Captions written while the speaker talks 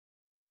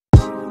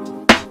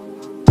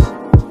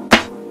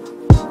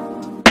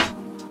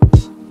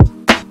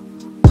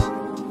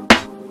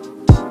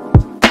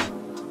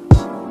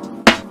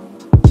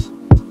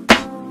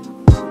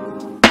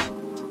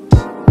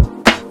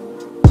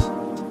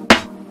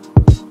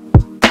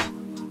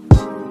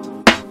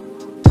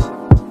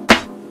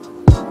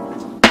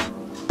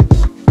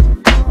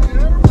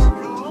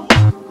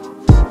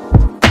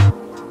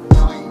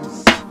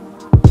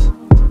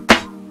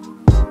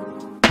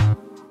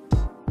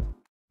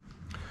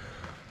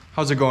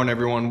How's it going,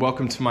 everyone?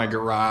 Welcome to my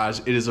garage.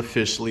 It is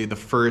officially the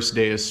first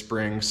day of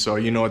spring, so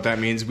you know what that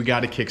means. We got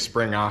to kick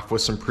spring off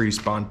with some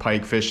pre-spawn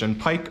pike fishing.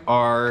 Pike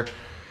are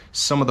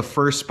some of the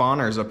first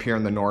spawners up here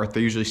in the north.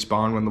 They usually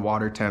spawn when the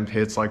water temp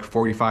hits like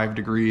 45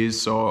 degrees.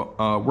 So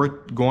we're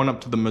going up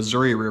to the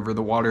Missouri River.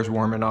 The water's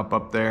warming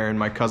up there, and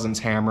my cousin's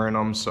hammering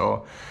them,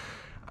 so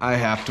I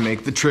have to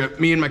make the trip.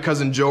 Me and my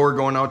cousin Joe are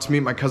going out to meet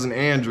my cousin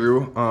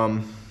Andrew.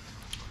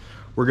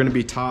 We're gonna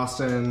be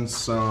tossing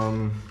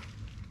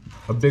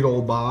a big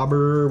old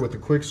bobber with a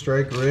quick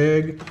strike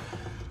rig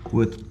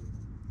with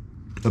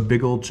a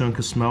big old chunk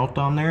of smelt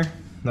on there.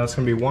 That's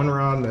gonna be one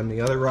rod, and then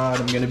the other rod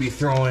I'm gonna be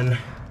throwing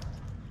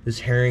this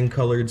herring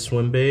colored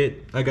swim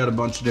bait. I got a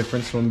bunch of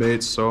different swim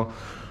baits, so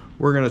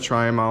we're gonna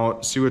try them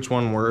out, see which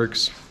one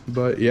works.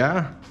 But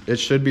yeah, it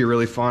should be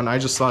really fun. I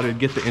just thought I'd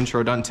get the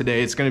intro done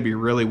today. It's gonna be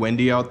really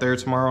windy out there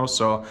tomorrow,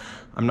 so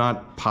I'm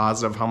not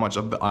positive how much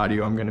of the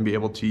audio I'm gonna be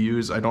able to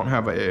use. I don't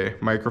have a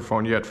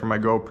microphone yet for my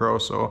GoPro,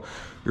 so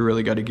we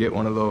really gotta get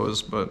one of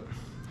those. But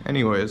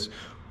anyways,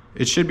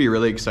 it should be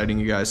really exciting,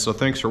 you guys. So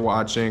thanks for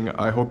watching.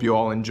 I hope you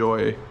all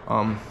enjoy,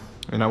 and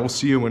I will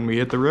see you when we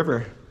hit the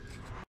river.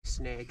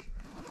 Snake.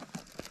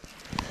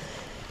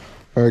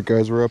 All right,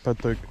 guys, we're up at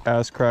the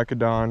ass crack of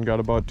dawn. Got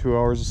about 2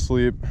 hours of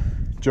sleep.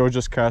 Joe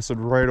just casted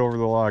right over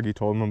the log he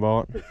told him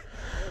about.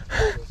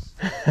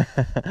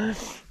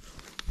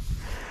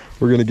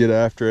 We're gonna get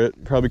after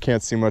it. Probably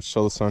can't see much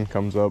till the sun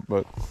comes up,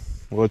 but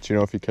we'll let you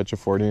know if you catch a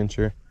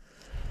 40-incher.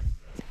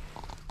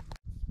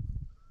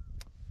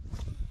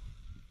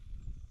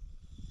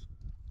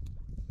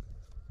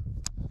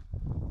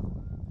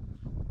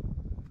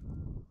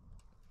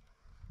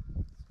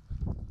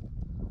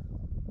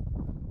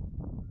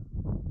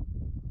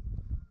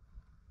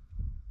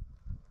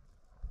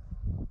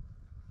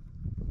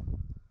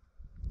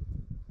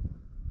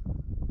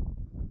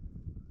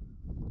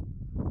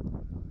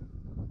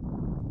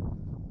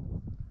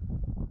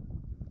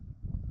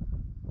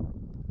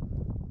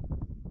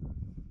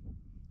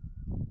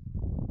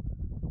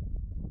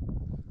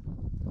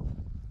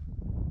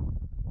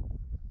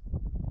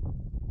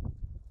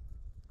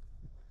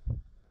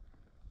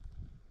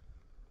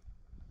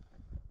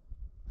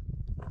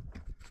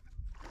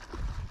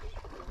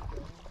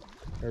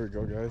 There we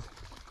go, guys.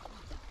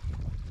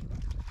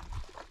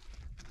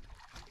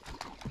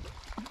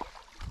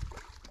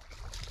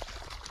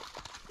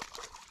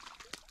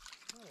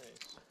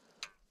 Nice.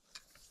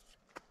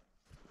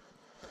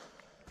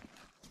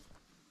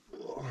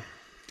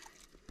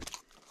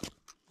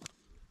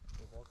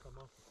 They've all come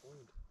off the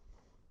point.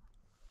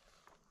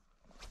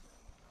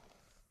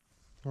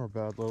 Not a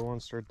bad little one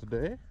to start the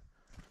day.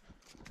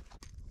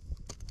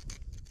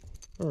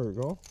 There we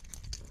go.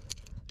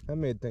 That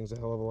made things a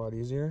hell of a lot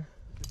easier.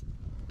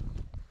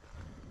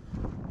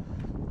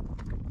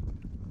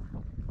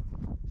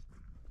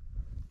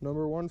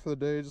 Number one for the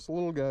day, just a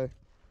little guy.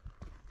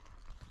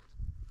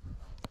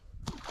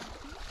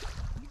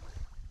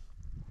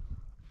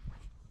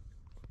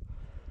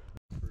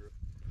 For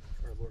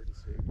our Lord and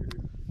Savior.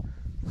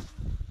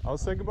 I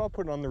was thinking about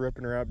putting on the rip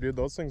and wrap, dude.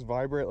 Those things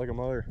vibrate like a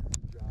mother.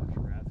 Josh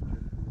Rathkin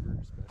Hoover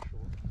special.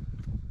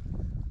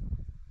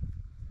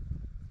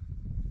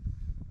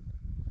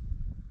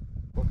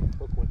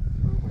 Hook went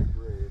through my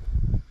braid.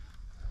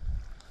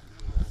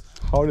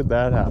 How did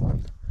that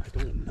happen? I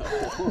don't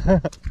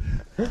know.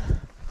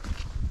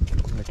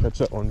 I'm gonna catch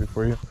that one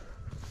before you.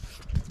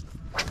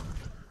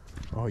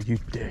 Oh, you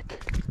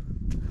dick.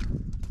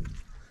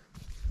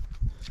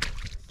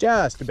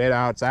 Just a bit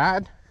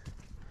outside.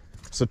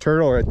 It's a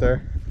turtle right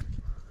there.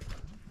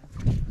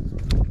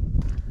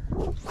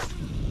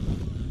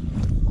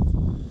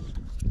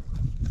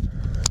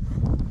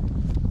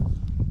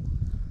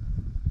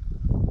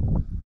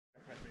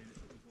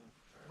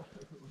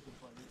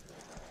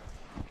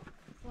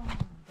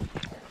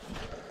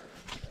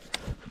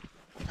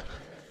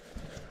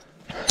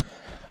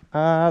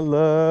 I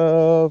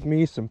love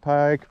me some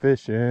pike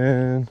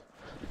fishing.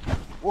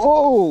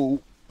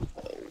 Whoa!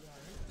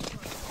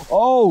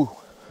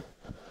 Oh!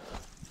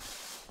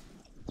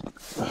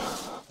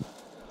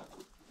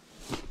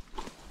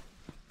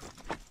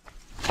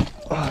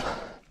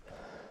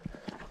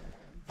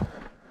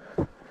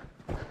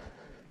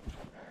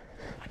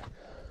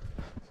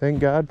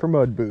 Thank God for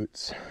mud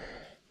boots.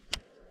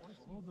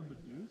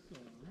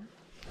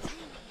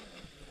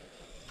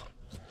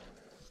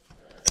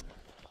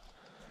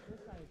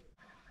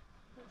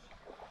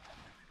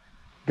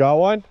 Got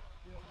one?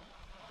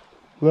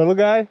 Little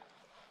guy?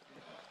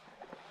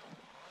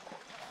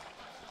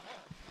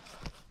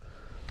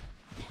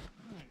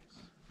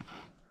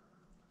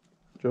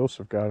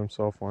 Joseph got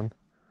himself one.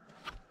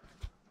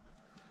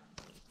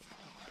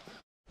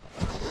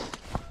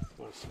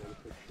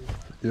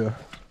 Yeah.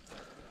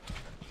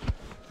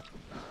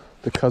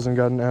 The cousin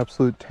got an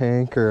absolute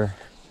tank, or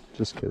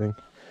just kidding.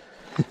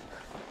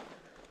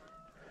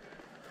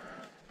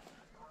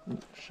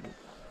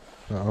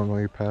 I don't know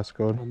your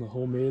passcode. On the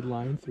homemade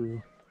line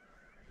through.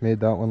 Made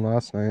that one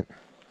last night.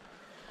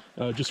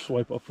 Just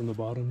swipe up from the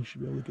bottom, you should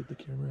be able to get the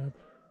camera app.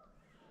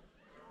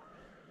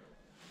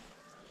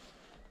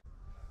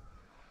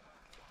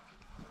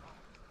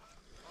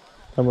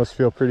 That must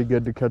feel pretty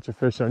good to catch a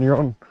fish on your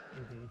own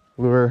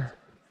lure.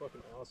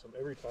 Fucking awesome.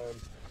 Every time.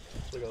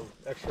 It's like an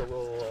extra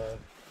little,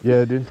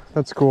 Yeah, dude.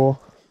 That's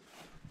cool.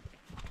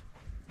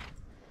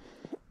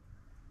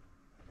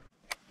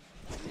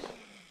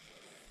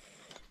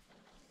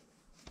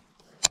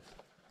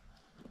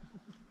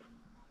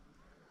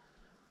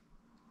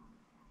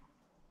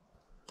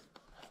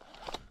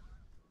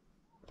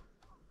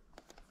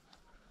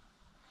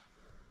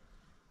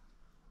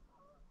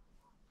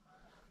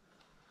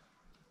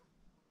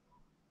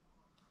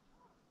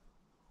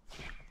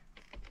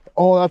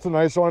 Oh, that's a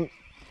nice one.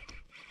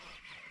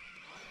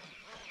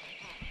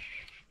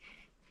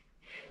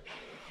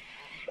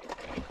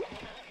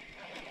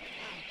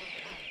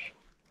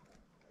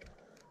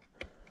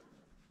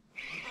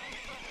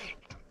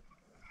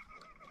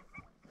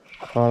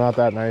 Oh, not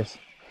that nice.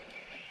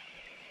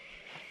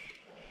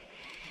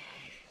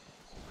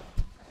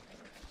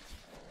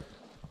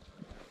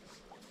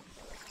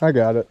 I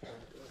got it.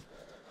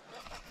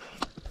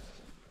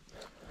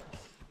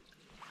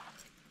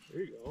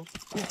 there you go.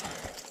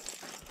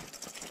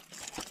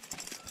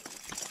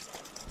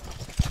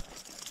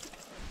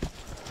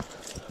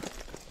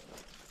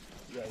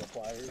 You got the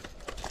pliers?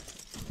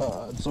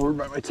 It's over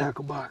by my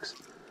tackle box.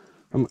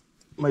 I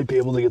might be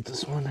able to get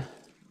this one.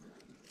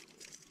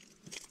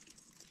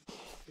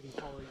 Did he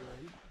follow you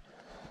in?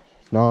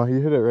 No, he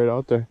hit it right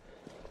out there.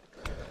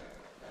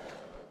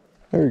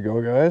 There you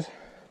go, guys.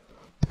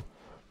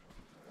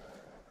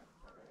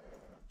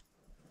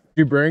 Did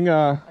you bring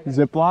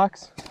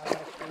Ziplocs? I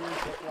got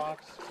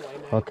Ziplocs, fly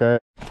net, Okay,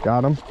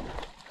 got him. just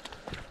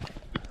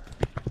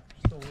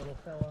a little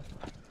fella.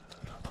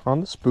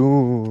 On the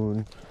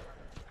spoon.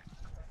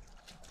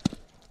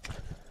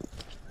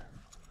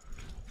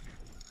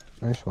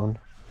 Nice one.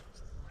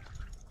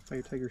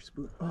 Fire tiger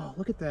spoon. Oh,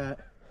 look at that.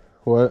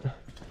 What?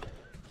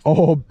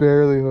 Oh,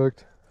 barely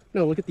hooked.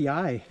 No, look at the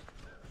eye.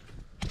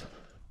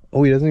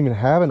 Oh, he doesn't even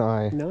have an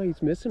eye. No,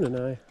 he's missing an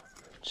eye.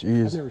 I've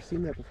Jeez. never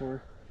seen that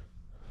before.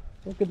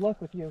 Well, good luck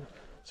with you.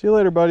 See you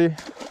later, buddy.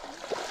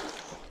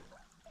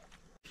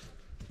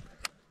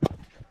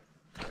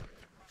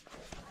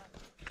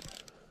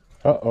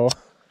 Uh-oh.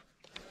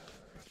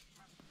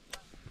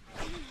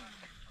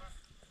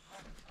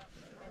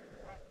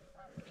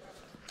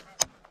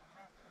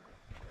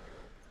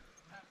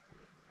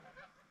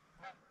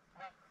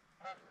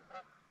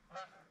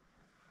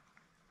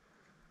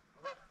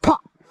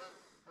 Pop!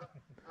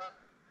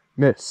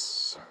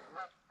 Miss.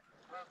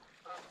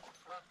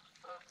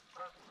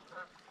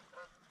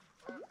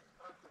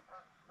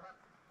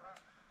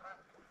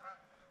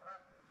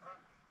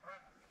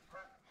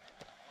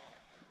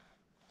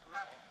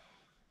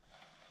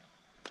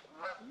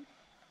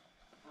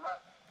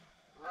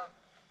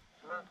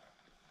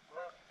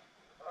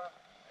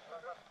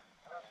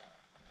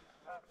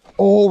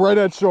 Oh, right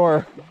at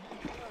shore.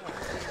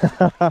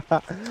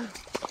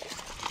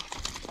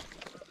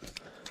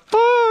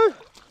 Ah!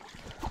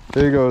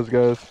 There he goes,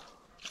 guys.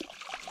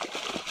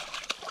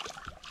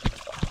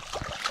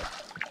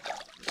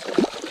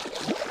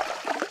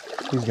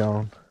 He's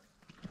gone.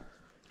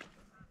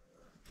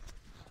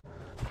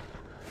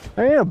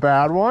 That ain't a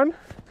bad one.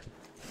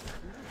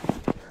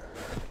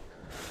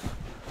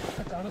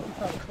 That's honestly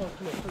probably close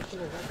to my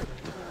personal record.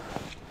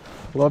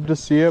 Love to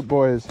see it,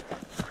 boys.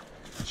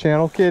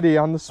 Channel Kitty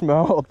on the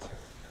smelt.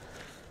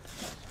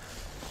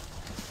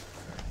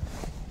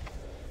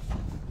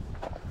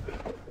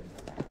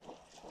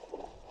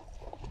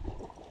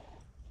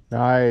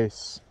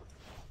 Nice.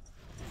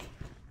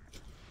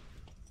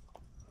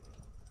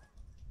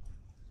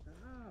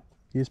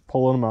 He's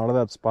pulling them out of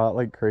that spot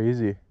like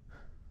crazy.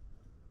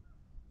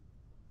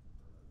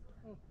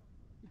 Oh,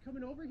 you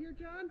coming over here,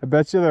 John? I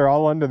bet you they're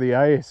all under the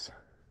ice.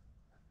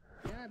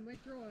 Yeah, I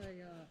might throw a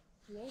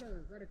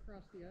floater right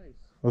across the ice.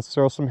 Let's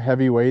throw some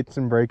heavy weights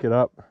and break it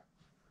up. There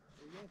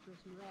you go, throw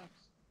some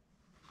rocks.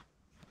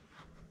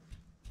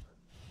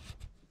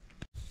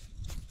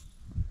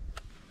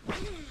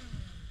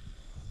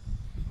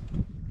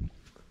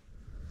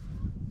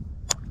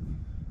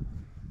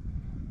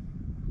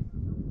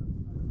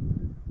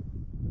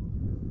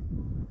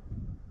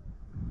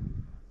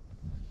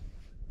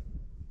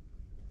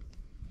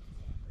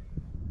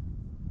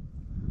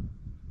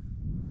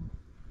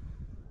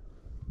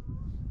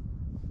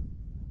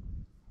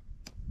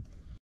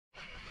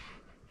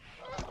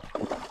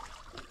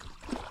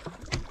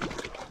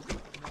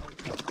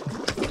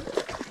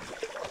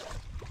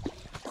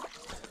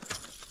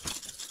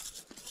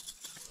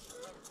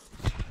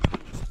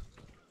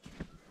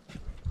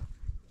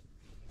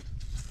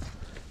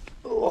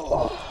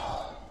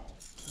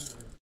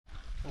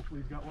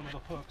 Hopefully he's got one of the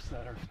hooks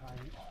that are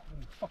tiny. Oh,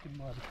 in the fucking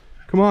mud.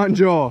 Come on,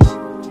 Joel.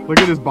 Look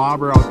at his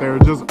bobber out there,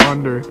 just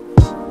under.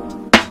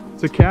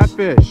 It's a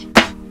catfish.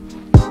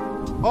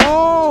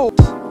 Oh!